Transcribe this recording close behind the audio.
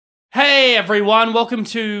Hey everyone, welcome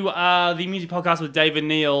to the music podcast with Dave and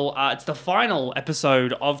Neil. It's the final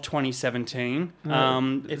episode of 2017.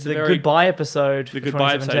 It's the goodbye episode. The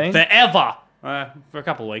goodbye episode forever. For a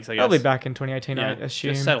couple of weeks, I guess. I'll be back in 2018, I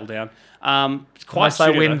assume. Just settle down. Unless I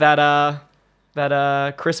win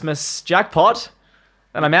that Christmas jackpot,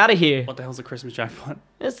 then I'm out of here. What the hell's a Christmas jackpot?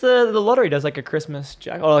 It's the lottery does like a Christmas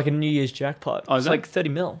jackpot, or like a New Year's jackpot. Oh, is it's it? like 30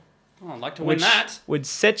 mil. Oh, I'd like to win that. Would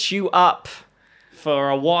set you up. For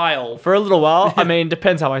a while. For a little while. I mean,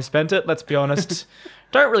 depends how I spent it, let's be honest.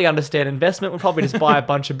 Don't really understand investment. We'll probably just buy a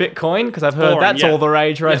bunch of Bitcoin, because I've heard that's all the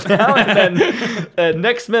rage right now. And then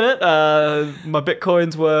next minute, my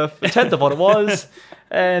Bitcoin's worth a tenth of what it was.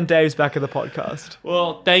 And Dave's back at the podcast.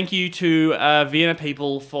 Well, thank you to Vienna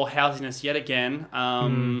people for housing us yet again.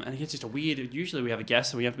 And it's just a weird... Usually we have a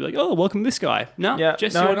guest and we have to be like, oh, welcome this guy. No,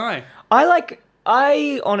 just you and I.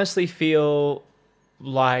 I honestly feel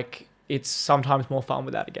like... it's sometimes more fun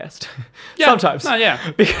without a guest. Yeah. Sometimes. No,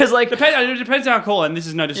 yeah. Because like... it depends how cool, and this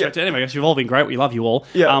is no disrespect to anybody, because you've all been great. We love you all.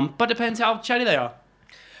 Yeah. But depends how chatty they are.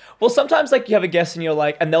 Well, sometimes like you have a guest and you're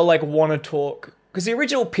like... and they'll like want to talk... because the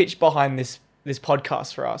original pitch behind this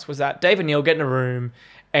podcast for us was that Dave and Neil get in a room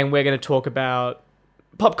and we're going to talk about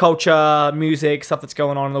pop culture, music, stuff that's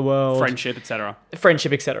going on in the world. Friendship, etc.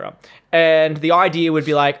 And the idea would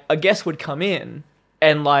be like, a guest would come in...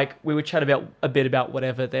 and like we would chat about a bit about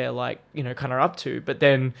whatever they're like, you know, kind of up to. But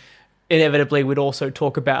then inevitably we'd also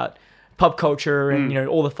talk about pop culture and, you know,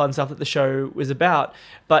 all the fun stuff that the show was about.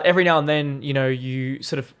 But every now and then, you know, you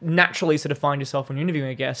sort of naturally sort of find yourself when you're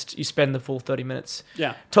interviewing a guest, you spend the full 30 minutes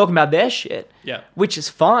talking about their shit. Yeah. Which is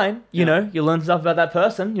fine. You know, you learn stuff about that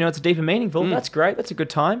person. You know, it's deep and meaningful. That's great. That's a good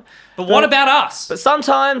time. But what about us? But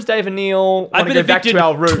sometimes Dave and Neil want to go back to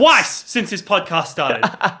our roots. Twice since this podcast started.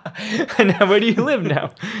 Now, where do you live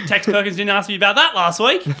now? Tex Perkins didn't ask me about that last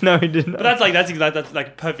week. No, he didn't. But that's like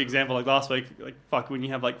a perfect example. Like last week, like fuck, when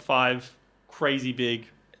you have like 5 crazy big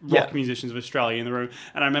rock musicians of Australia in the room,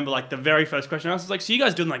 and I remember like the very first question I asked was like, so you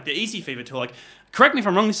guys doing like the Easy Fever tour? Like, correct me if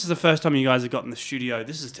I'm wrong. This is the first time you guys have got in the studio.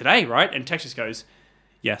 This is today, right? And Tex just goes,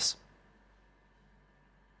 yes.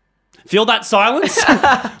 Feel that silence?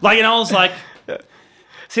 Like, and I was like.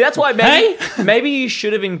 See, that's why maybe you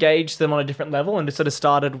should have engaged them on a different level and just sort of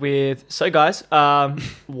started with, so guys,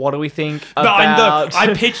 what do we think about...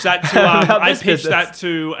 I pitched that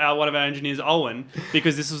to one of our engineers, Owen,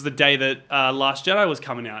 because this was the day that Last Jedi was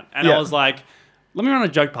coming out. And I was like, let me run a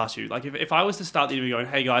joke past you. Like, if I was to start the interview going,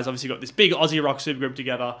 hey guys, obviously got this big Aussie rock supergroup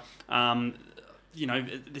together, you know,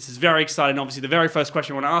 this is very exciting. Obviously, the very first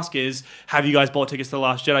question I want to ask is, have you guys bought tickets to The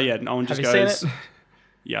Last Jedi yet? And Owen just goes, seen it?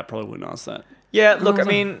 Yeah, I probably wouldn't ask that. Yeah, look, I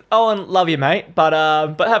mean, Owen, love you, mate, but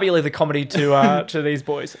happy you leave the comedy to these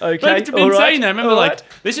boys. Okay, but to be saying that, remember, like,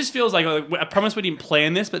 this just feels like I promise we didn't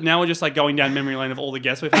plan this, but now we're just like going down memory lane of all the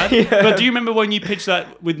guests we've had. But do you remember when you pitched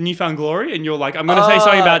that with Newfound Glory, and you're like, I'm going to say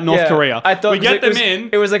something about North Korea? I thought we get them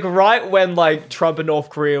in. It was like right when like Trump and North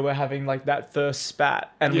Korea were having like that first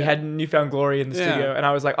spat, and we had Newfound Glory in the studio, and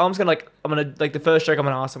I was like, oh, I'm gonna the first joke I'm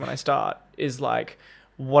gonna ask them when I start is like,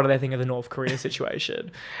 what do they think of the North Korea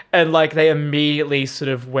situation? And like they immediately sort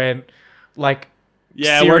of went like,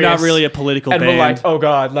 serious, we're not really a political band. And we're like, oh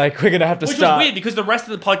god, like we're gonna have to start. Which was weird because the rest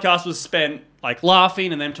of the podcast was spent like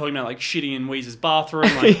laughing and them talking about like shitting in Weezer's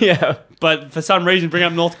bathroom. Like, but for some reason, bring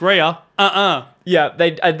up North Korea. Yeah,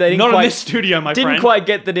 they didn't not quite, in this studio, my friend. Didn't quite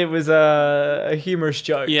get that it was a humorous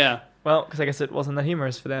joke. Yeah. Well, because I guess it wasn't that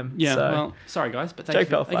humorous for them. Yeah, so. well, sorry guys, but thank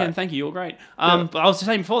you, you were great. But I was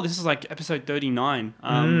saying before, this is like episode 39,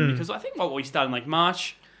 because I think we started in like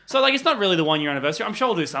March, so like it's not really the 1 year anniversary. I'm sure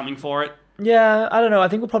we'll do something for it. Yeah, I don't know. I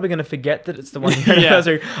think we're probably going to forget that it's the 1 year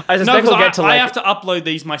anniversary. I suspect we'll get to like... I have to upload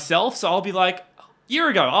these myself, so I'll be like, year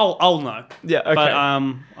ago, I'll know. Yeah, okay. But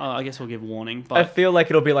I guess we'll give warning. But I feel like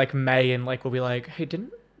it'll be like May, and like we'll be like, hey,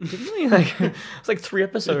 didn't we? Like, it's like 3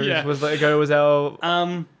 episodes ago was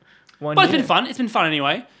our... But it's been fun. It's been fun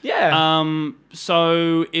anyway. Yeah.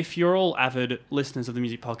 So if you're all avid listeners of the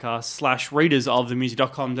music podcast / readers of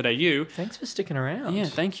themusic.com.au, thanks for sticking around. Yeah,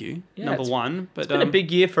 thank you. Yeah, Number one. But it's been a big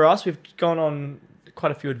year for us. We've gone on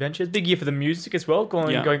quite a few adventures. Big year for the music as well.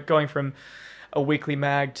 Going from a weekly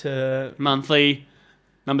mag to monthly.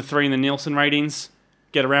 Number 3 in the Nielsen ratings.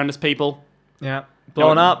 Get around us, people. Yeah.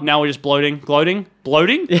 Blowing up. Now we're just gloating? Yeah.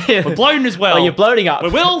 We're bloating as well. Oh, you're bloating up. We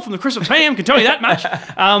will from the Christmas ham, can tell you that much.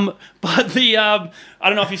 But the I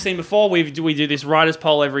don't know if you've seen before, we do this writers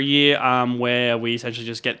poll every year where we essentially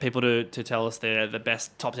just get people to tell us the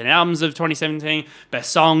best top 10 albums of 2017,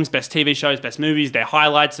 best songs, best TV shows, best movies, their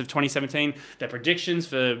highlights of 2017, their predictions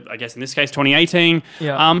for, I guess in this case, 2018.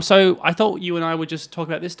 Yeah. So I thought you and I would just talk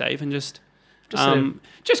about this, Dave, and just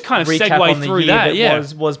Just kind of recap segue on the through year that. Yeah.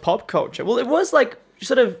 was pop culture. Well, it was like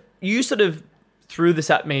you threw this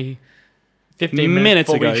at me 15 minutes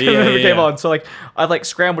ago. We Yeah. came on. So like I like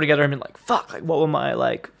scrambled together and been like, fuck, like what were my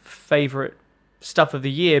like favorite stuff of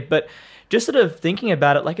the year? But just sort of thinking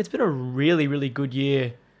about it, like it's been a really, really good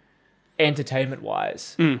year entertainment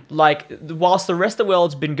wise. Like whilst the rest of the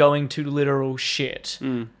world's been going to literal shit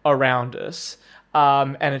around us,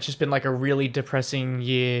 and it's just been like a really depressing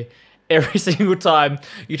year every single time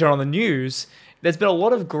you turn on the news. There's been a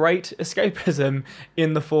lot of great escapism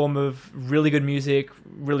in the form of really good music,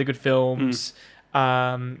 really good films,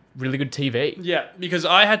 really good TV. Yeah, because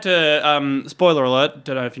I had to, spoiler alert,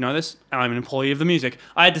 don't know if you know this, I'm an employee of the music.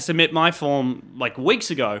 I had to submit my form like weeks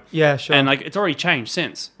ago. Yeah, sure. And like it's already changed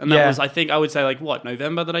since. And that was, I think I would say like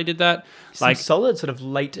November that I did that. Some like solid sort of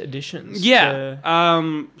late additions. Yeah.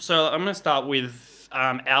 So I'm going to start with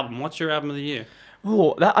album. What's your album of the year?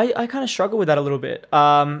 Oh, I kind of struggle with that a little bit.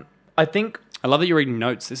 I think... I love that you're reading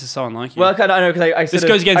notes. This is so unlike you. Well, I know because I this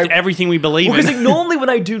goes against everything we believe in. Because like, normally when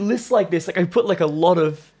I do lists like this, like I put like a lot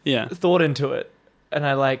of Yeah. thought into it, and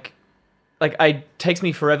I like takes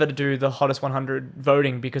me forever to do the hottest 100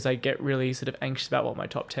 voting because I get really sort of anxious about what my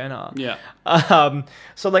top 10 are. Yeah.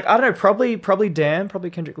 So like I don't know, probably Damn,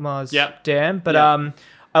 probably Kendrick Lamar's Damn, but Yeah.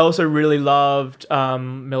 I also really loved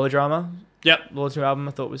Melodrama. Yep. Lord's new album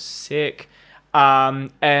I thought was sick,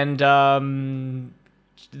 and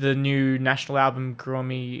the new national album grew on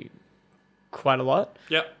me quite a lot.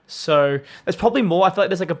 Yep. So there's probably more. I feel like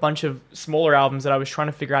there's like a bunch of smaller albums that I was trying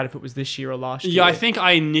to figure out if it was this year or last year. Yeah, I think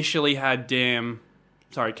I initially had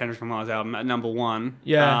Kendrick Lamar's album at number 1.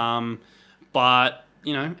 Yeah. But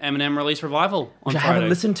you know, Eminem released Revival on Which I Friday. haven't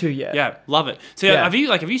listened to yet. Yeah, love it. So Yeah. have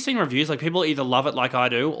you seen reviews? Like people either love it like I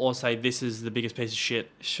do, or say this is the biggest piece of shit.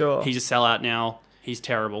 Sure. He's a sellout now. He's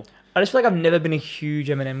terrible. I just feel like I've never been a huge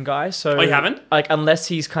Eminem guy. So Oh, you haven't? Like unless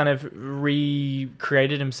he's kind of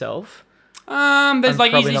recreated himself. There's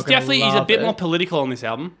like probably he's not gonna definitely he's a love bit it. more political on this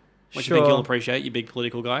album, which I Sure. think you'll appreciate. You big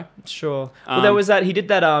political guy. Sure. Well, there was that he did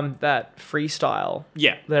that that freestyle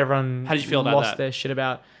Yeah. that everyone How did you feel about lost that? their shit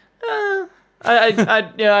about. I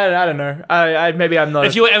don't know. Maybe I'm not.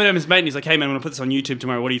 If you were Eminem's mate and he's like, hey man, I'm gonna put this on YouTube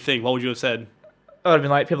tomorrow. What do you think? What would you have said? I would have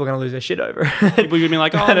been like, people are going to lose their shit over. People would be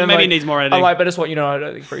like, oh, And I'm maybe like- it needs more editing. I'm like, but just what, I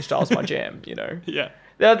don't think freestyle's my jam, yeah.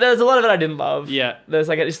 There's a lot of it I didn't love. Yeah. There's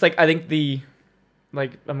like, it's like, I think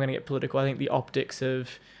I'm going to get political. I think the optics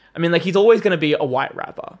of, I mean, like, he's always going to be a white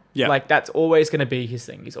rapper. Yeah. Like, that's always going to be his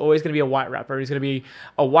thing. He's always going to be a white rapper. He's going to be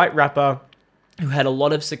a white rapper who had a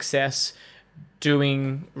lot of success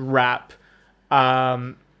doing rap at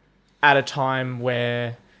a time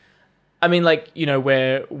where, I mean, like,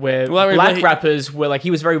 where black rappers were like,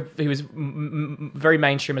 he was very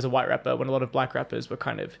mainstream as a white rapper when a lot of black rappers were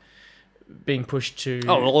kind of being pushed to.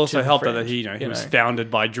 Oh, it will also to the help that fringe, he was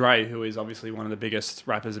founded by Dre, who is obviously one of the biggest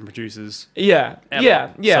rappers and producers. Yeah,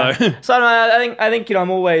 ever. yeah. So- So I think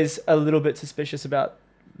I'm always a little bit suspicious about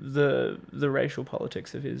the racial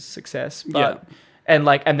politics of his success, but and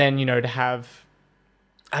then to have,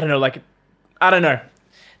 I don't know.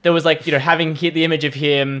 There was like, having the image of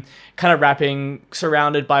him kind of rapping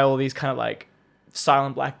surrounded by all these kind of like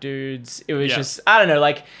silent black dudes. It was just, I don't know,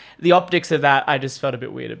 like the optics of that I just felt a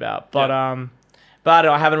bit weird about. But I don't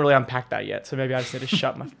know, I haven't really unpacked that yet. So maybe I just need to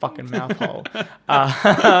shut my fucking mouth hole.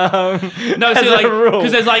 No, so like,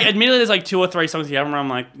 because admittedly there's like 2 or 3 songs you haven't run, I'm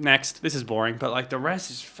like, next, this is boring. But like the rest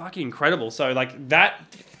is fucking incredible. So like that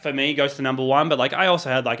for me goes to number 1. But like I also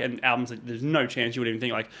had like an album that there's no chance you would even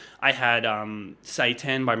think. Like I had Say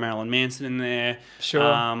 10 by Marilyn Manson in there. Sure.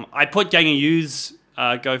 I put Gang of Youth's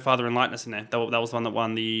Go Farther and Lightness in there. That was the one that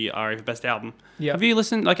won the ARIA for Best Album. Yeah. Have you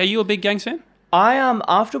listened? Like, are you a big Gangs fan? I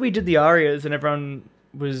after we did the arias and everyone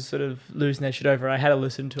was sort of losing their shit over, I had to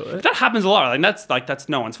listen to it. That happens a lot. Like that's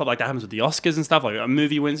no one's fault. Like that happens with the Oscars and stuff. Like a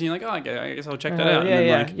movie wins, and you're like, oh, I guess I'll check that out.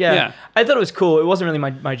 Yeah. I thought it was cool. It wasn't really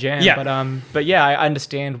my jam. Yeah. But yeah, I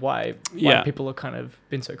understand why people have kind of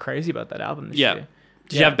been so crazy about that album this year.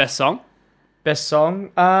 Did you have best song? Best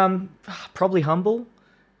song? Probably Humble.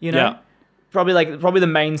 Yeah. Probably the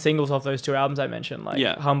main singles off those 2 albums I mentioned, like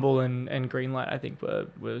Humble and Greenlight, I think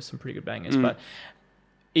were some pretty good bangers. But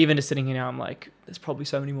even just sitting here now, I'm like, there's probably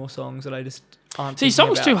so many more songs that I just aren't. See,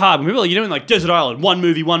 songs too hard. You're doing like Desert Island, 1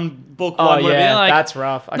 movie, 1 book, 1 movie. Like, that's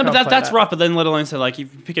rough. That's rough. But then let alone say like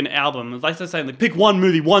if you pick an album, like let's say like pick 1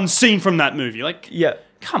 movie, 1 scene from that movie. Like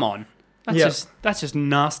come on, that's just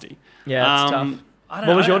nasty. Yeah, it's tough. I don't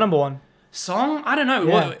what was your number 1? Song? I don't know.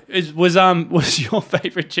 Yeah. Was your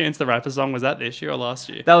favorite Chance the Rapper song, was that this year or last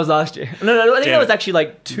year? That was last year. No, I think that was actually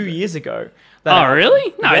like 2 years ago. Oh,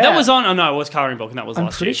 really? No, that was on. Oh, no, it was Coloring Book, and that was last year.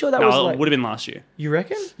 I'm pretty sure that no, was it would have been last year. You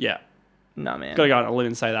reckon? Yeah. Nah, man. Gotta go out on a limb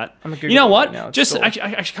and say that. I'm a You know Google what? right now, it's Just stalled.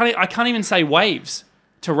 actually, I can't even say Waves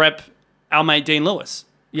to rep our mate Dean Lewis.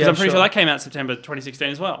 Because I'm pretty sure that came out September 2016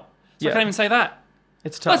 as well. So I can't even say that.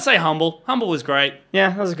 It's tough. Let's say Humble. Humble was great. Yeah,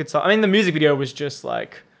 that was a good song. I mean, the music video was just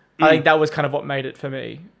like, I think that was kind of what made it for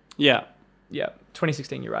me. Yeah. Yeah,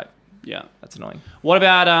 2016, you're right. Yeah. That's annoying. What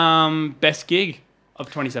about best gig of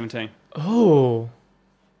 2017? Oh.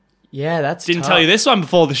 Yeah, that's Didn't tough. tell you this one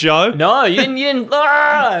before the show. No, you didn't.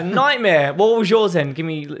 Nightmare. What was yours then? Give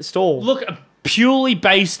me stall. Look, purely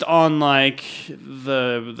based on like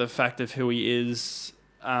the fact of who he is,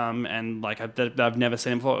 and like I've never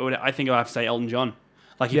seen him before. I think I have to say Elton John.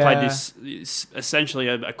 Like he played this essentially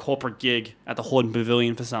a corporate gig at the Hordern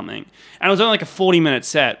Pavilion for something, and it was only like a 40-minute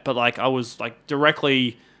set. But like I was like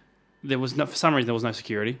directly, for some reason there was no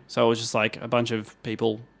security, so it was just like a bunch of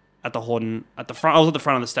people at the Hordern at the front. I was at the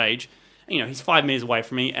front of the stage. And, you know, he's 5 meters away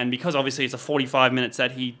from me, and because obviously it's a 45-minute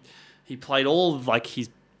set, he played all of like the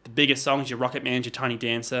biggest songs, your Rocket Man, your Tiny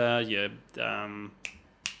Dancer, your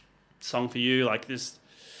Song for You, like this.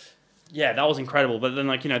 Yeah, that was incredible. But then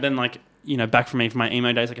back from my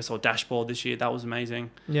emo days, like I saw Dashboard this year. That was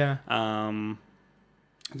amazing. Yeah.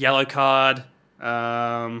 Yellow Card.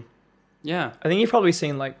 Yeah. I think you've probably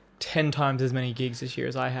seen like 10 times as many gigs this year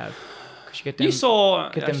as I have. Cause you get them, you saw,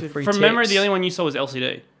 get them free from tips. memory, the only one you saw was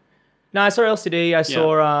LCD. No, I saw LCD.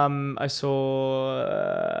 I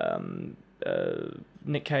saw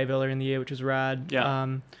Nick Cave earlier in the year, which was rad. Yeah.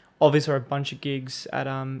 Obviously saw a bunch of gigs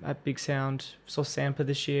at Big Sound. Saw Sampa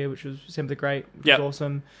this year, which was Sampa the Great, which was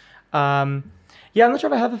awesome. Yeah, I'm not sure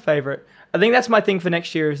if I have a favorite. I think that's my thing for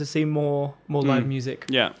next year is to see more live music.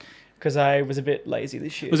 Yeah. Because I was a bit lazy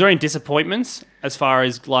this year. Was there any disappointments as far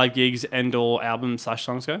as live gigs and/or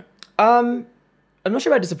albums/songs go? I'm not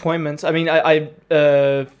sure about disappointments. I mean, I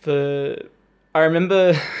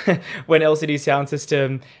remember when LCD Sound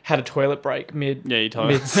System had a toilet break mid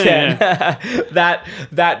set.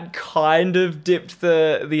 that kind of dipped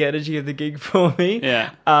the energy of the gig for me. Yeah.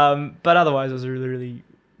 But otherwise, it was a really, really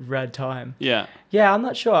rad time. Yeah. Yeah, I'm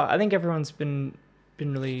not sure. I think everyone's been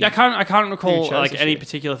really. Yeah, I can't recall like any year.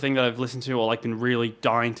 particular thing that I've listened to or like been really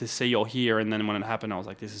dying to see or hear, and then when it happened, I was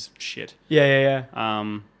like, this is shit. Yeah.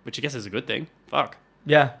 Which I guess is a good thing. Fuck.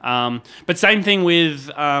 Yeah. But same thing with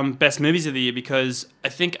best movies of the year, because I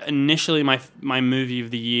think initially my movie of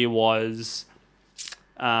the year was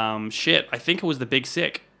I think it was The Big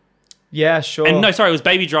Sick. Yeah, sure. And no, sorry, it was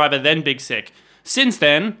Baby Driver, then Big Sick. Since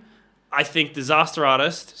then, I think Disaster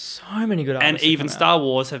Artist so many good artists and even Star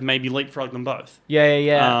Wars have maybe leapfrogged them both.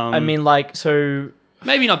 Yeah. I mean, like, so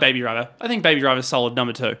maybe not Baby Driver. I think Baby Driver is solid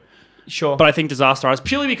number 2. Sure. But I think Disaster Artist,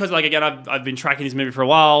 purely because, like, again, I've been tracking this movie for a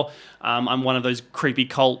while. I'm one of those creepy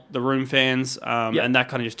cult The Room fans, and that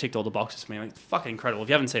kind of just ticked all the boxes for me. Like, fucking incredible. If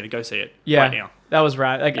you haven't seen it, go see it right now. That was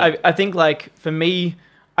rad. Like, I think, like, for me,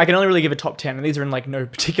 I can only really give a top 10, and these are in, like, no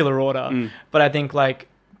particular order. But I think, like,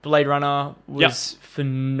 Blade Runner was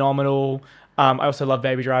phenomenal. I also love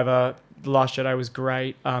Baby Driver. The Last Jedi was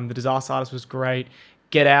great. The Disaster Artist was great.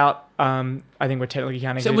 Get Out, I think we're technically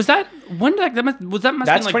counting. So was that when did that must have been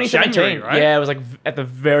like 2017, January, right? Yeah, it was like at the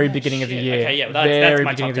very beginning of the year. Okay, yeah, that's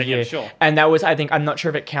my top 10, yeah, sure. And that was, I think, I'm not sure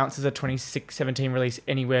if it counts as a 2017 release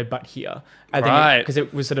anywhere but here. I think because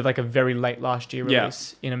it was sort of like a very late last year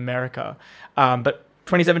release in America. But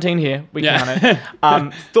 2017 here, we count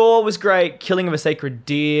it. Thor was great. Killing of a Sacred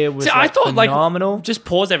Deer was I thought, phenomenal. Like, just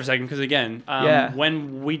pause there for a second, because again,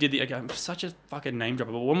 when we did I'm such a fucking name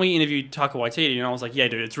dropper, but when we interviewed Taika Waititi, and I was like, yeah,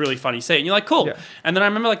 dude, it's really funny see it. And you're like, cool. Yeah. And then I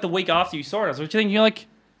remember like the week after you saw it, I was thinking, you're like,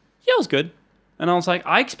 yeah, it was good. And I was like,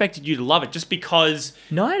 I expected you to love it just because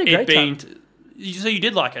I had a great time. So you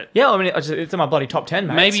did like it? Yeah, I mean, it's in my bloody top 10,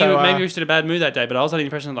 mate. Maybe you were just in a bad mood that day, but I was under the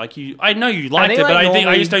impression that, like, I know you liked it, but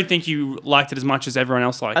I just don't think you liked it as much as everyone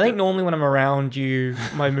else liked it. I think normally when I'm around you,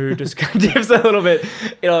 my mood just kind of dips a little bit.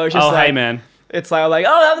 You know, it's just hey, man. It's like, I'm like,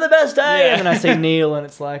 having the best day. And then I see Neil, and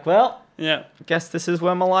it's like, well, I guess this is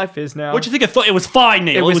where my life is now. What do you think? I thought it was fine,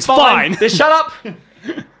 Neil. It was fine. Shut up.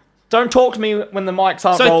 Don't talk to me when the mics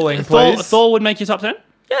aren't rolling, please. Thor would make your top 10?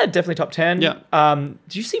 Yeah, definitely top 10. Yeah.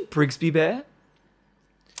 Did you see Brigsby Bear?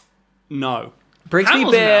 No. Brigsby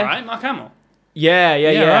Hamill's Bear, in that, right? Mark Hamill. Yeah.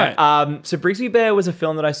 Right. So Brigsby Bear was a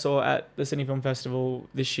film that I saw at the Sydney Film Festival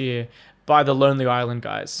this year by the Lonely Island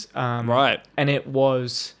guys. Right. And it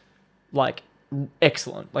was like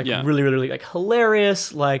excellent, like Yeah. really, really like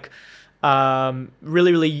hilarious, like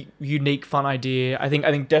really, really unique, fun idea. I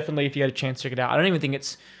think definitely if you get a chance, check it out. I don't even think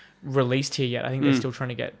it's released here yet. I think they're still trying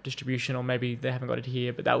to get distribution, or maybe they haven't got it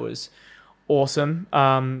here. But that was awesome.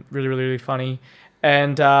 Really, really, really funny.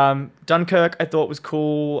 And Dunkirk, I thought was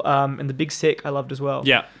cool. And The Big Sick, I loved as well.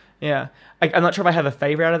 Yeah. Yeah. I'm not sure if I have a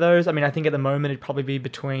favorite out of those. I mean, I think at the moment it'd probably be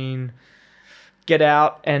between Get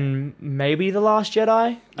Out and maybe The Last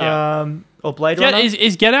Jedi. Or Blade Runner.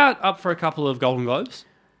 Is Get Out up for a couple of Golden Globes?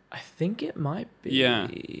 I think it might be. Yeah.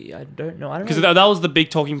 I don't know. Because that was the big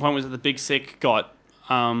talking point, was that the Big Sick got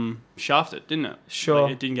shafted, didn't it? Sure.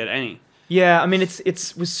 Like, it didn't get any. Yeah, I mean,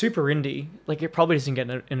 it was super indie. Like, it probably doesn't get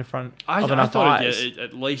in the front of enough thought eyes. It'd get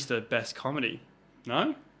at least a best comedy.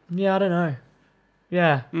 No? Yeah, I don't know.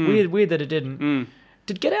 Yeah, weird that it didn't.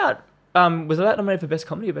 Did Get Out, was that nominated for best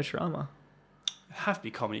comedy or best drama? It'd have to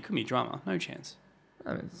be comedy. It couldn't be drama. No chance.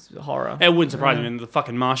 I mean, it's horror. It wouldn't surprise me. The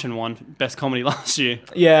fucking Martian won best comedy last year.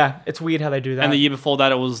 Yeah, it's weird how they do that. And the year before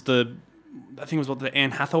that, it was I think it was the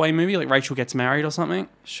Anne Hathaway movie, like Rachel Gets Married or something.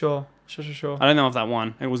 Sure. I don't know if that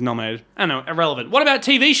won. It was nominated. I don't know, irrelevant. What about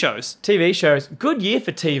TV shows? TV shows. Good year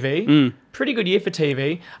for TV. Pretty good year for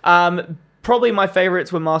TV. Probably my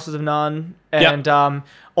favorites were Masters of None. And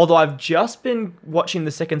although I've just been watching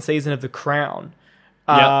the second season of The Crown,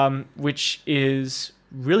 which is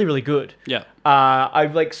really, really good. Yeah.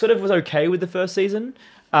 I sort of was okay with the first season,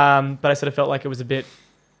 but I sort of felt like it was a bit...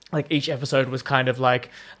 Like, each episode was kind of like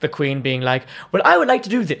the Queen being like, well, I would like to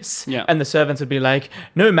do this. Yeah. And the servants would be like,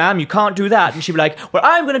 no, ma'am, you can't do that. And she'd be like, well,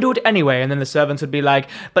 I'm going to do it anyway. And then the servants would be like,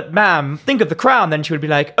 but ma'am, think of the crown. Then she would be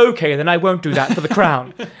like, okay, then I won't do that for the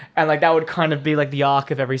crown. And like, that would kind of be like the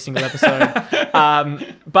arc of every single episode.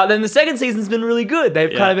 But then the second season's been really good.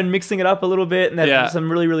 They've kind of been mixing it up a little bit, and there's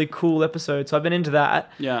some really, really cool episodes. So I've been into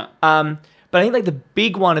that. Yeah. But I think like the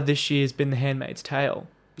big one of this year has been The Handmaid's Tale.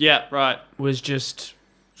 Yeah, right. Was just...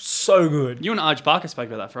 so good. You and Arj Barker spoke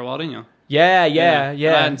about that for a while, didn't you? Yeah. I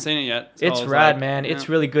hadn't seen it yet. So it's rad, man. It's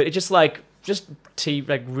really good. It's just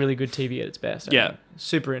really good TV at its best. I think.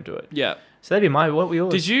 Super into it. Yeah. So that'd be what were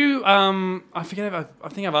yours? Did you? I forget. I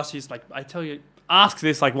think I've asked you. Ask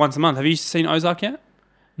this like once a month. Have you seen Ozark yet?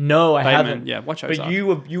 No, I haven't. Yeah, watch Ozark. But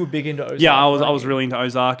you were big into Ozark. Yeah, I was really into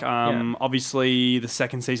Ozark. Obviously the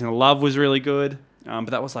second season of Love was really good. But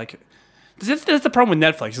that was like. There's the problem with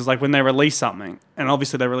Netflix, is like when they release something, and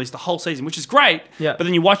obviously they release the whole season, which is great, but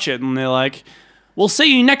then you watch it and they're like, we'll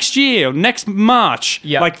see you next year, or next March.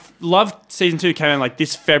 Yeah. Like, Love Season 2 came out like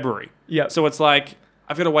this February. Yeah. So it's like,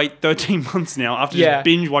 I've got to wait 13 months now after just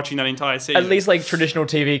binge watching that entire season. At least like traditional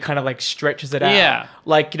TV kind of like stretches it out. Yeah.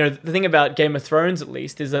 Like, the thing about Game of Thrones, at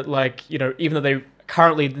least, is that like, even though they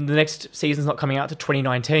currently, the next season's not coming out to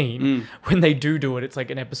 2019, when they do it, it's like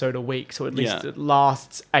an episode a week. So at least it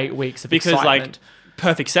lasts 8 weeks of excitement. Because like,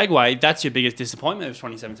 perfect segue, that's your biggest disappointment of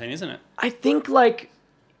 2017, isn't it? I think like,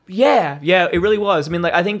 yeah, it really was. I mean,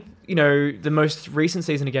 like, I think, the most recent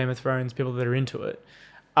season of Game of Thrones, people that are into it,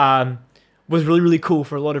 was really, really cool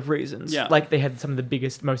for a lot of reasons. Yeah. Like, they had some of the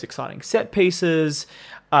biggest, most exciting set pieces.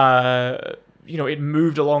 It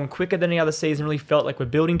moved along quicker than any other season, really felt like we're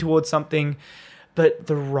building towards something. But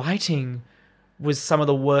the writing was some of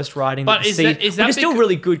the worst writing that we've seen. Is that still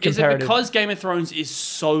really good comparative. Is it because Game of Thrones is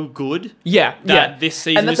so good? Yeah, that this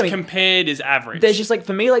season is compared is average? There's just like,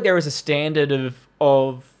 for me, like there is a standard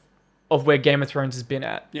of where Game of Thrones has been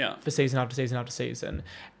at for season after season after season.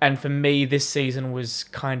 And for me, this season was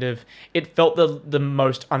kind of, it felt the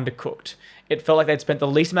most undercooked. It felt like they'd spent the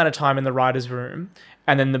least amount of time in the writer's room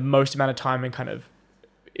and then the most amount of time in kind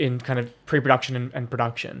of pre-production and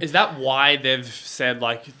production. Is that why they've said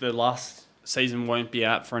like the last season won't be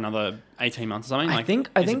out for another 18 months or something? I think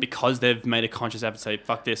it because they've made a conscious effort to say,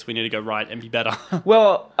 fuck this, we need to go right and be better.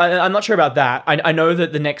 Well, I'm not sure about that. I know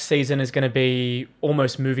that the next season is going to be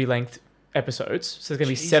almost movie-length episodes. So there's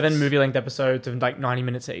going to be 7 movie-length episodes of like 90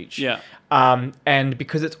 minutes each. Yeah. And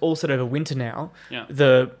because it's all sort of a winter now,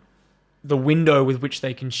 the window with which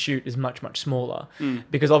they can shoot is much, much smaller.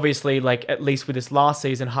 Because obviously, like, at least with this last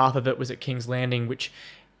season, half of it was at King's Landing, which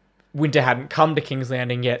winter hadn't come to King's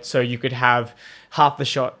Landing yet, so you could have half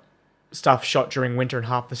the stuff shot during winter and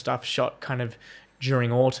half the stuff shot kind of during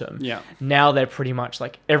autumn. Yeah. Now they're pretty much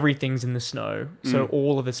like everything's in the snow, so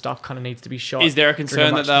all of the stuff kind of needs to be shot. Is there a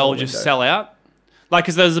concern that they'll just sell out? Like,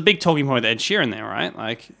 because there's a big talking point with Ed Sheeran there, right?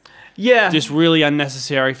 Like, just really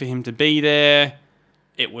unnecessary for him to be there.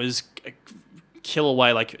 It was a kill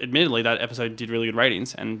away. Like, admittedly, that episode did really good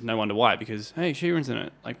ratings, and no wonder why, because, hey, Sheeran's in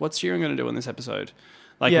it. Like, what's Sheeran going to do in this episode?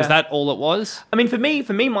 Like, was that all it was? I mean, for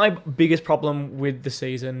me, my biggest problem with the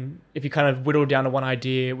season, if you kind of whittle down to one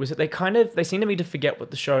idea, was that they seem to me to forget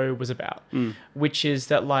what the show was about, which is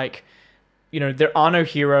that, like, there are no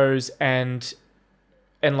heroes and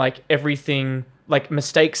like everything, like,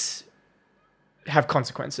 mistakes have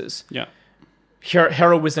consequences. Yeah.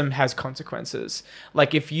 Heroism has consequences.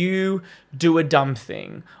 Like, if you do a dumb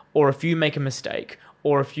thing, or if you make a mistake,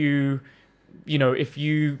 or if you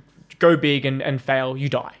go big and fail, you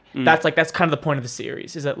die. That's kind of the point of the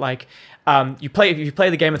series. Is that like if you play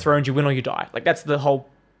the Game of Thrones, you win or you die. Like that's the whole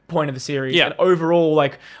point of the series. Yeah. And overall,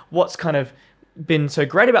 like what's kind of been so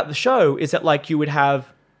great about the show is that like you would have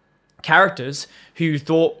characters who you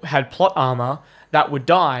thought had plot armor that would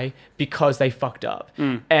die because they fucked up.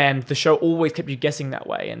 And the show always kept you guessing that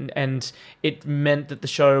way. And it meant that the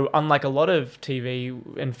show, unlike a lot of TV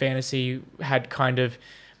and fantasy, had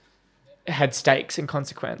stakes and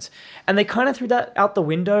consequence. And they kind of threw that out the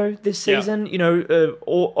window this season,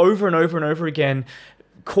 over and over and over again.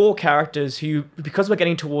 Core characters who, because we're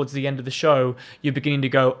getting towards the end of the show, you're beginning to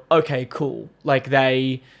go, okay, cool. Like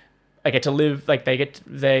they get to live, like they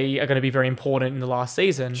are going to be very important in the last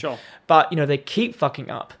season. Sure. But, they keep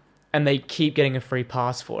fucking up and they keep getting a free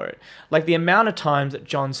pass for it. Like the amount of times that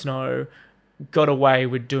Jon Snow got away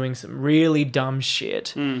with doing some really dumb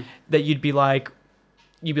shit that you'd be like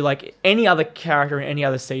any other character in any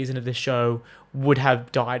other season of this show would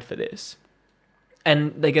have died for this.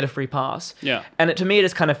 And they get a free pass. Yeah. And to me, it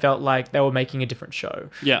just kind of felt like they were making a different show.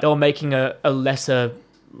 Yeah. They were making a less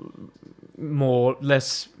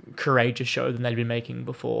courageous show than they'd been making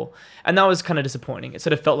before. And that was kind of disappointing. It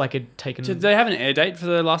sort of felt like it'd taken... Did they have an air date for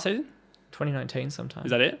the last season? 2019 sometime.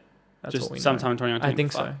 Is that it? That's just what we know. sometime 2019? I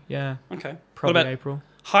think so, yeah. Okay. Probably April.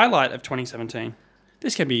 Highlight of 2017?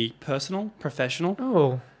 This can be personal,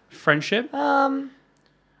 professional, friendship. I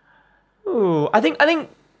think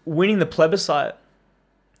winning the plebiscite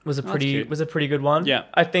was a pretty good one. Yeah.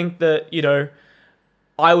 I think that,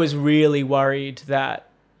 I was really worried that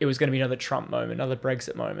it was going to be another Trump moment, another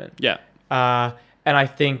Brexit moment. Yeah. And I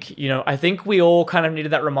think, we all kind of needed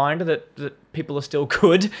that reminder that people are still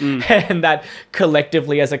good and that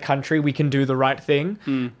collectively as a country we can do the right thing.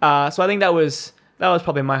 So I think that was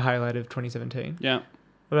probably my highlight of 2017. Yeah.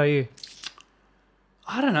 What about you?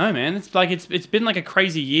 I don't know, man. It's like it's been like a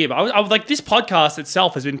crazy year, but I was like this podcast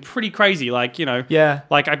itself has been pretty crazy. Like Yeah.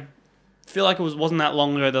 Like I feel like it wasn't that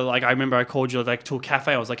long ago that like I remember I called you like to a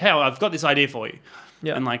cafe. I was like, hey, I've got this idea for you.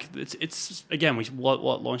 Yeah. And like it's again we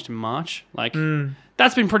launched in March. Like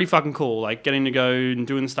that's been pretty fucking cool. Like getting to go and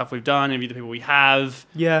doing the stuff we've done, interview the people we have.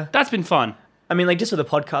 Yeah. That's been fun. I mean, like just with the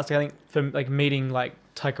podcast, I think for like meeting like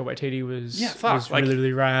Taika Waititi was really,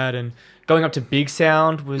 really rad, and going up to Big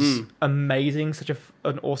Sound was amazing. Such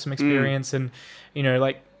an awesome experience, and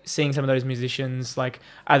like seeing some of those musicians. Like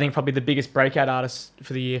I think probably the biggest breakout artist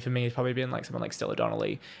for the year for me has probably been like someone like Stella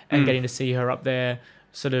Donnelly, and getting to see her up there,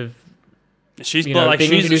 sort of. She's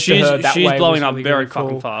blowing up very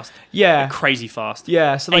fucking fast. Yeah. Like crazy fast.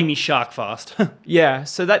 Yeah. So Amy Shark fast. Yeah.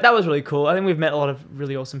 So that was really cool. I think we've met a lot of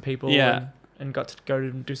really awesome people. Yeah. And got to go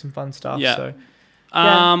and do some fun stuff. Yeah. So,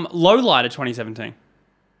 low light of 2017.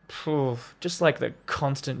 Just like the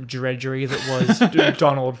constant drudgery that was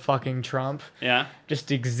Donald fucking Trump. Yeah.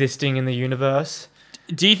 Just existing in the universe.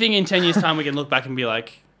 Do you think in 10 years' time we can look back and be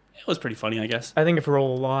like, it was pretty funny, I guess? I think if we're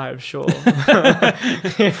all alive, sure. I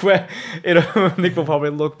think we'll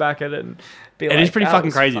probably look back at it and be like, it is pretty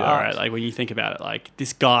fucking crazy fucked. though, right? Like when you think about it, like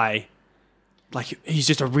this guy, like he's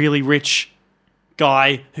just a really rich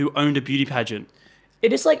guy who owned a beauty pageant.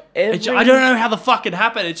 It is like I don't know how the fuck it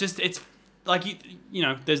happened. It's like,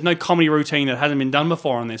 there's no comedy routine that hasn't been done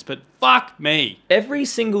before on this, but fuck me. Every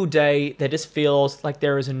single day, there just feels like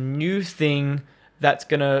there is a new thing that's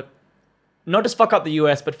going to not just fuck up the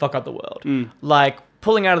US, but fuck up the world. Like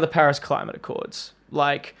pulling out of the Paris Climate Accords.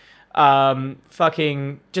 Like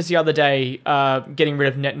fucking just the other day, getting rid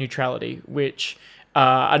of net neutrality, which...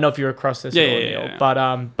 I don't know if you're across this, Neil,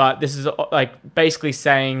 but this is like basically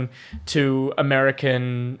saying to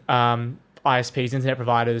American ISPs, internet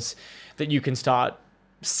providers, that you can start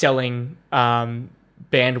selling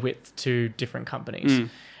bandwidth to different companies.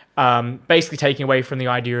 Basically taking away from the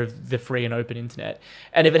idea of the free and open internet.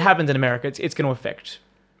 And if it happens in America, it's going to affect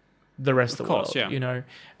the rest of the world.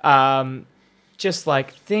 Yeah. Just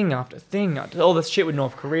like thing after thing after all this shit with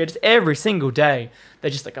North Korea, just every single day, they're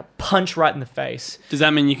just like a punch right in the face. Does that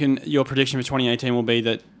mean your prediction for 2018 will be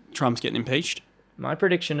that Trump's getting impeached? My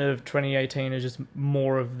prediction of 2018 is just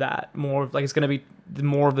more of that. More of like it's going to be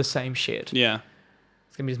more of the same shit. Yeah.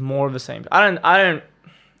 It's going to be just more of the same. I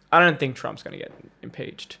don't think Trump's going to get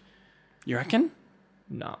impeached. You reckon?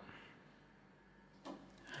 No.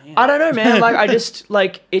 Damn. I don't know, man. Like I just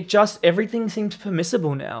like it. Just everything seems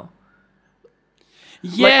permissible now.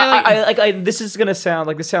 Yeah, this is gonna sound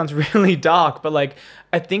like this sounds really dark, but like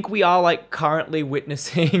I think we are like currently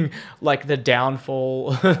witnessing like the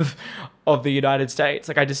downfall of the United States.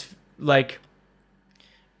 Like I just like,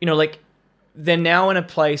 like they're now in a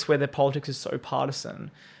place where their politics is so partisan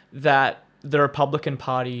that the Republican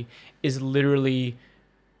Party is literally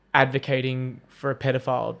advocating for a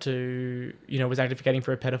pedophile to, was advocating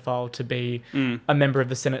for a pedophile to be a member of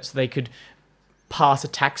the Senate so they could pass a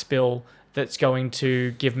tax bill that's going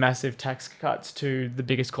to give massive tax cuts to the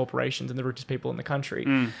biggest corporations and the richest people in the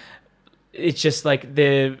country. It's just like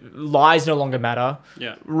the lies no longer matter.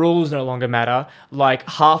 Yeah. Rules no longer matter. Like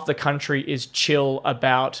half the country is chill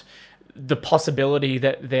about the possibility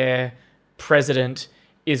that their president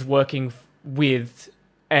is working with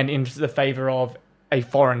and in the favor of a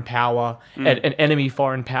foreign power, an enemy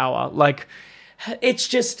foreign power. Like, it's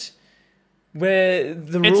just where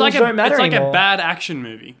the rules don't matter anymore. It's like a bad action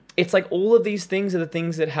movie. It's like all of these things are the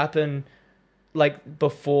things that happen like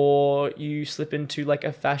before you slip into like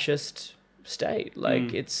a fascist state.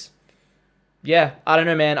 Like it's, I don't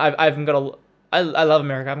know, man. I love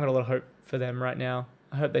America. I haven't got a lot of hope for them right now.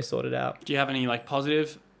 I hope they sort it out. Do you have any like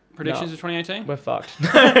positive predictions of 2018? We're fucked.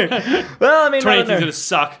 Well, I mean, 2018's gonna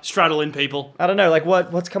suck. Straddle in people. I don't know. Like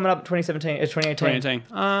what's coming up in 2017? 2018.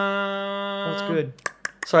 2018. What's good?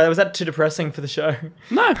 Sorry, was that too depressing for the show?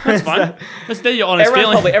 No, that's fine. That's your honest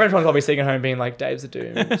feeling. Everyone's probably sitting at home being like, Dave's a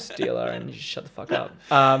doom stealer and you just shut the fuck up.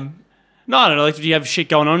 No, I don't know. Like, do you have shit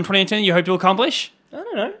going on in 2018 you hope to accomplish? I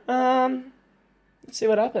don't know. Let's see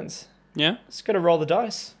what happens. Yeah? Just got to roll the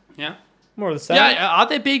dice. Yeah? More of the same. Yeah, are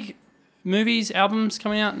there big movies, albums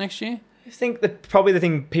coming out next year? I think that probably the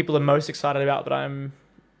thing people are most excited about that I'm,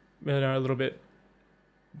 a little bit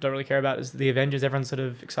don't really care about is the Avengers. Everyone's sort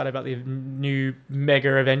of excited about the new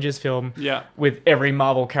mega Avengers film. Yeah. With every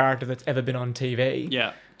Marvel character that's ever been on TV.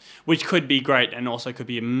 Yeah. Which could be great and also could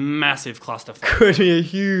be a massive clusterfuck. Could be a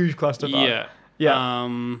huge clusterfuck. Yeah.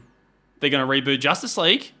 Yeah. They're going to reboot Justice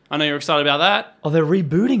League. I know you're excited about that. Oh, they're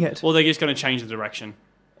rebooting it? Well, they're just going to change the direction.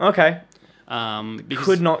 Okay. Because,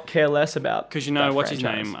 could not care less about because what's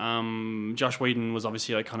franchise. His name? Josh Whedon was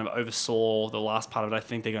obviously like kind of oversaw the last part of it. I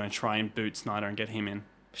think they're going to try and boot Snyder and get him in.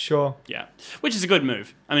 Sure. Yeah, which is a good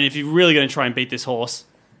move. I mean, if you're really going to try and beat this horse,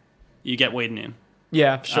 you get Whedon in.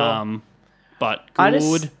 Yeah, sure. But good I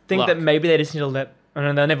just think luck. that maybe they just need to let. I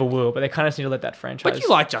mean, they never will, but they kind of just need to let that franchise. But you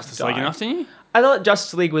like Justice League enough, didn't you? I thought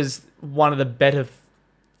Justice League was one of the better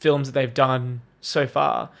films that they've done so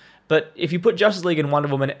far. But if you put Justice League and Wonder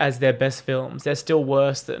Woman as their best films, they're still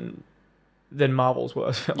worse than Marvel's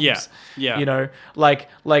worst films. Yeah, yeah. You know, like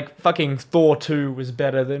fucking Thor 2 was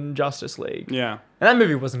better than Justice League. Yeah. And that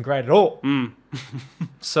movie wasn't great at all.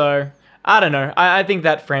 So, I don't know. I think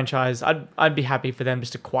that franchise, I'd be happy for them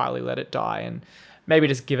just to quietly let it die and maybe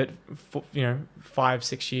just give it,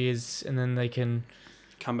 5-6 years and then they can...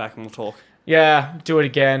 Come back and we'll talk. Yeah, do it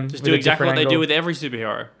again. Just do exactly what they do with every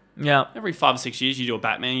superhero. Yeah. Every 5 or 6 years, you do a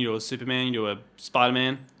Batman, you do a Superman, you do a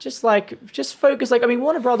Spider-Man. Just focus. Like, I mean,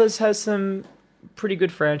 Warner Brothers has some pretty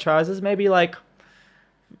good franchises. Maybe, like,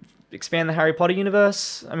 expand the Harry Potter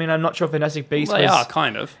universe. I mean, I'm not sure if Fantastic Beasts They are,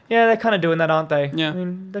 kind of. Yeah, they're kind of doing that, aren't they? Yeah. I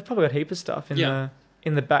mean, they've probably got a heap of stuff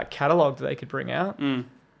in the back catalogue that they could bring out.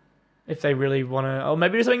 If they really want to... Or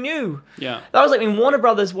maybe do something new. Yeah. That was, like, in Warner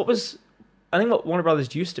Brothers, what Warner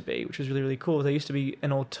Brothers used to be, which was really, really cool, they used to be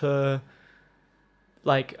an auteur...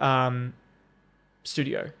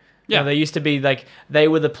 studio. Yeah. They used to be like they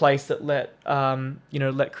were the place that let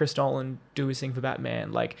Chris Nolan do his thing for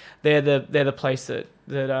Batman. Like they're the place that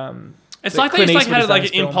it's that like Clint they just Eastwood had like an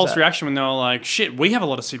films impulse at. reaction when they were like, shit, we have a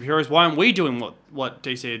lot of superheroes. Why aren't we doing what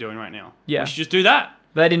DC are doing right now? Yeah. We should just do that.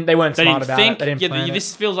 But they weren't smart about it. They didn't plan it.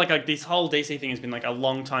 This feels like this whole DC thing has been like a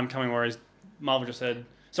long time coming, whereas Marvel just said,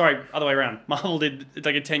 sorry, other way around. Marvel did it's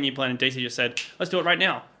like a 10-year plan and DC just said, let's do it right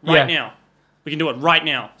now. Now. We can do it right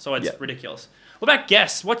now, so it's ridiculous. What about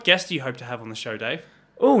guests? What guests do you hope to have on the show, Dave?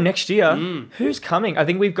 Oh, next year. Who's coming? I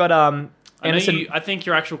think we've got Anderson. I think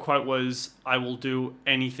your actual quote was, I will do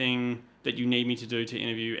anything that you need me to do to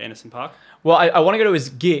interview Anderson .Paak. Well, I want to go to his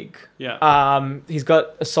gig. Yeah. He's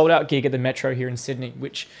got a sold-out gig at the Metro here in Sydney,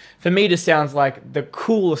 which for me just sounds like the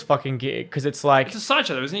coolest fucking gig because it's like... It's a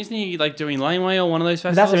sideshow though, isn't he like doing Laneway or one of those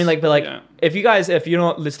festivals? That's what I mean, but if you're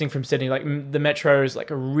not listening from Sydney, like the Metro is like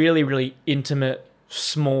a really, really intimate,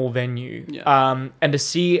 small venue. Yeah. And to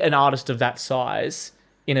see an artist of that size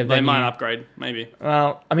in a venue... They might upgrade, maybe.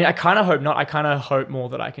 Well, I mean, I kind of hope not. I kind of hope more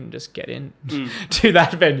that I can just get in to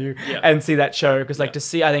that venue and see that show because to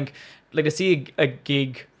see a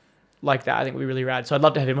gig like that, I think would be really rad. So I'd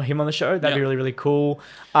love to have him on the show. That'd be really, really cool.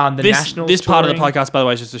 This part of the podcast, by the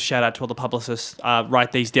way, is just a shout out to all the publicists.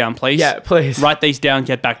 Write these down, please. Yeah, please. Write these down.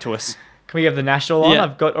 Get back to us. Can we have the National on? Yeah.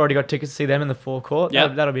 I've already got tickets to see them in the forecourt. Yeah.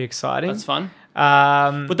 That'll be exciting. That's fun.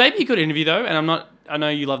 Would they be a good interview though? And I know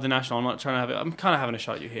you love the National. I'm not trying to have it. I'm kind of having a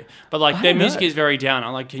shot at you here. But like their music is very down.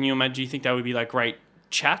 I'm like, can you imagine? Do you think that would be like great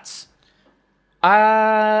chats?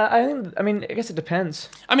 I mean, I guess it depends.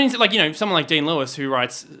 I mean, it's like, someone like Dean Lewis who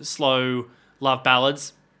writes slow love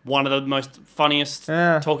ballads. One of the most funniest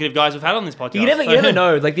talkative guys we've had on this podcast. You never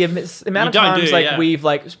know. Like the amount of times we've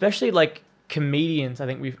like, especially like comedians, I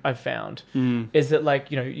think I've found is that like,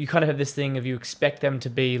 you kind of have this thing of you expect them to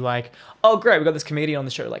be like, oh great, we got this comedian on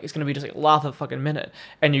the show. Like it's going to be just like laugh a fucking minute.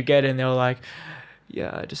 And you get in, they're like,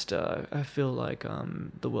 yeah, I just I feel like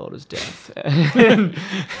the world is death. and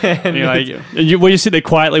you're like, you sit there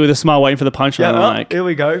quietly with a smile waiting for the punchline. Yeah, like, here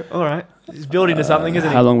we go. All right. He's building to something, isn't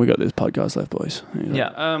he? How long we got this podcast left, boys?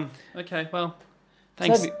 Yeah. Okay, well,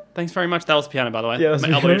 thanks. Thanks very much. That was piano, by the way. Yeah, my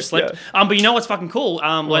elbow just slipped. Yeah. But you know what's fucking cool?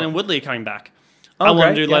 Lennon Woodley are coming back. Oh, I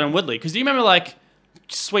want to do Lennon Woodley. Because do you remember, like,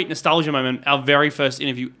 sweet nostalgia moment, our very first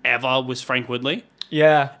interview ever was Frank Woodley?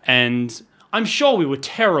 Yeah. And I'm sure we were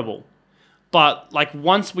terrible. But, like,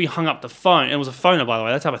 once we hung up the phone, and it was a phoner, by the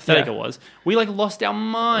way, that's how pathetic it was, we, like, lost our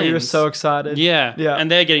minds. We were so excited. Yeah. Yeah.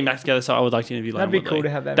 And they're getting back together, so I would like to interview Lennon Woodley. That'd be cool to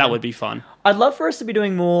have that. That would be fun. I'd love for us to be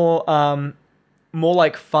doing more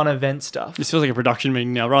like fun event stuff. This feels like a production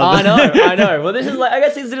meeting now, rather than... I know. Well, this is like, I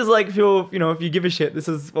guess this is like, if you give a shit, this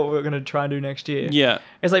is what we're going to try and do next year. Yeah.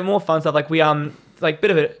 It's like more fun stuff. Like we, like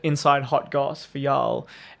bit of an inside hot goss for y'all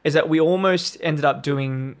is that we almost ended up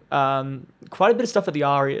doing quite a bit of stuff at the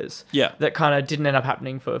Arias. Yeah. That kind of didn't end up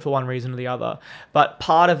happening for one reason or the other. But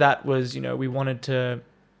part of that was, we wanted to,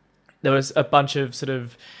 there was a bunch of sort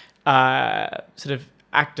of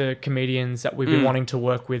actor comedians that we've been wanting to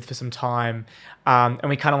work with for some time. And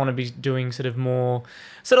we kind of want to be doing sort of more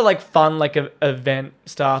sort of like fun, like event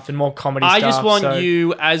stuff and more comedy stuff. I just want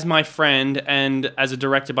you as my friend and as a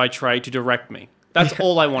director by trade to direct me. That's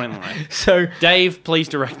all I want in life. So Dave, please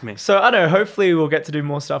direct me. So I don't know, hopefully we'll get to do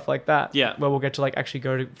more stuff like that. Yeah. Where we'll get to like actually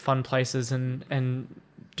go to fun places and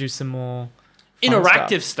do some more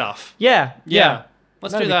interactive stuff. Yeah.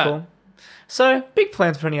 Let's That'd do that. Be cool. So big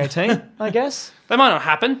plans for 2018, I guess. They might not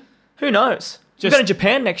happen. Who knows? We're going to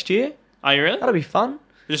Japan next year. Are you really? That'll be fun.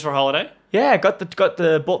 Just for a holiday? Yeah, bought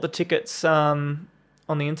the tickets on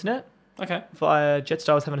the internet. Okay. Via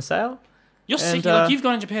Jetstar was having a sale. You're sick. You've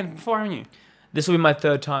gone to Japan before, haven't you? This will be my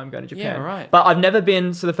third time going to Japan. Yeah, right. But I've never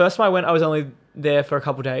been. So the first time I went, I was only there for a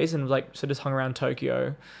couple of days and just hung around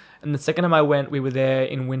Tokyo. And the second time I went, we were there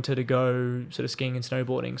in winter to go sort of skiing and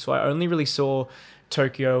snowboarding. So I only really saw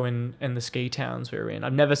Tokyo and the ski towns we were in.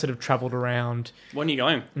 I've never sort of traveled around. When are you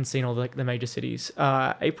going? And seen all the major cities.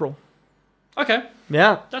 April. Okay.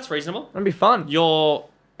 Yeah. That's reasonable. That'd be fun. Your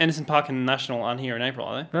Anderson Park and National aren't here in April,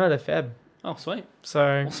 are they? No, they're Feb. Oh, sweet.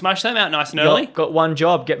 So we'll smash them out nice and early. Got one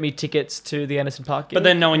job, get me tickets to the Anderson Park gig. But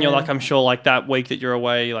then knowing you're like, I'm sure like that week that you're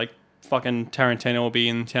away, like fucking Tarantino will be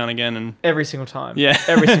in town again and... Every single time. Yeah.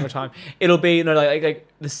 Every single time. It'll be, like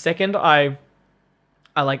the second I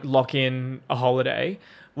like lock in a holiday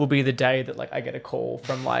will be the day that like I get a call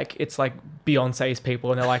from like, it's like Beyonce's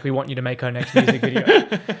people and they're like, we want you to make our next music video.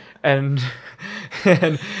 and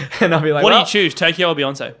I'll be like, what do you choose, Tokyo or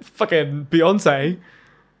Beyonce? Fucking Beyonce.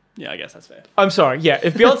 Yeah, I guess that's fair. I'm sorry. Yeah.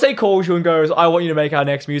 If Beyonce calls you and goes, I want you to make our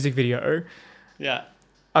next music video. Yeah.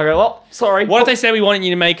 I go, well, sorry. What if they say we want you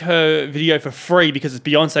to make her video for free because it's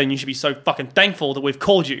Beyonce and you should be so fucking thankful that we've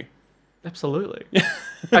called you? Absolutely.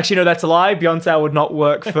 Actually, no, that's a lie. Beyonce would not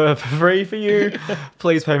work for free for you.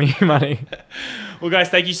 Please pay me money. Well, guys,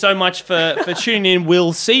 thank you so much for tuning in.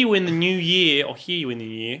 We'll see you in the new year, or hear you in the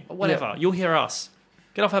new year, or whatever. Yeah. You'll hear us.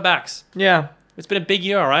 Get off our backs. Yeah. It's been a big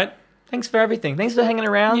year, all right? Thanks for everything. Thanks for hanging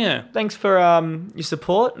around. Yeah. Thanks for your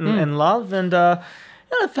support and love. And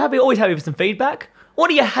always happy for some feedback. What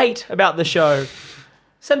do you hate about the show?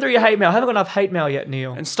 Send through your hate mail. I haven't got enough hate mail yet,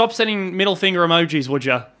 Neil. And stop sending middle finger emojis, would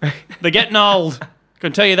you? They're getting old.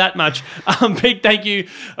 Can tell you that much. Big thank you,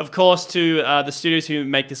 of course, to the studios who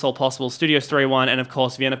make this all possible. Studios 301 and, of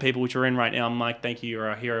course, Vienna People, which are in right now. Mike, thank you. You're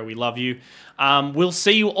our hero. We love you. We'll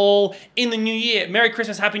see you all in the new year. Merry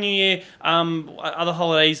Christmas. Happy New Year. Other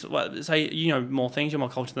holidays. Say, more things. You're more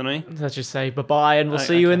cultured than me. Let's just say bye-bye and we'll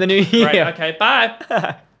see you in the new year. Great. Okay,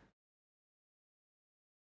 bye.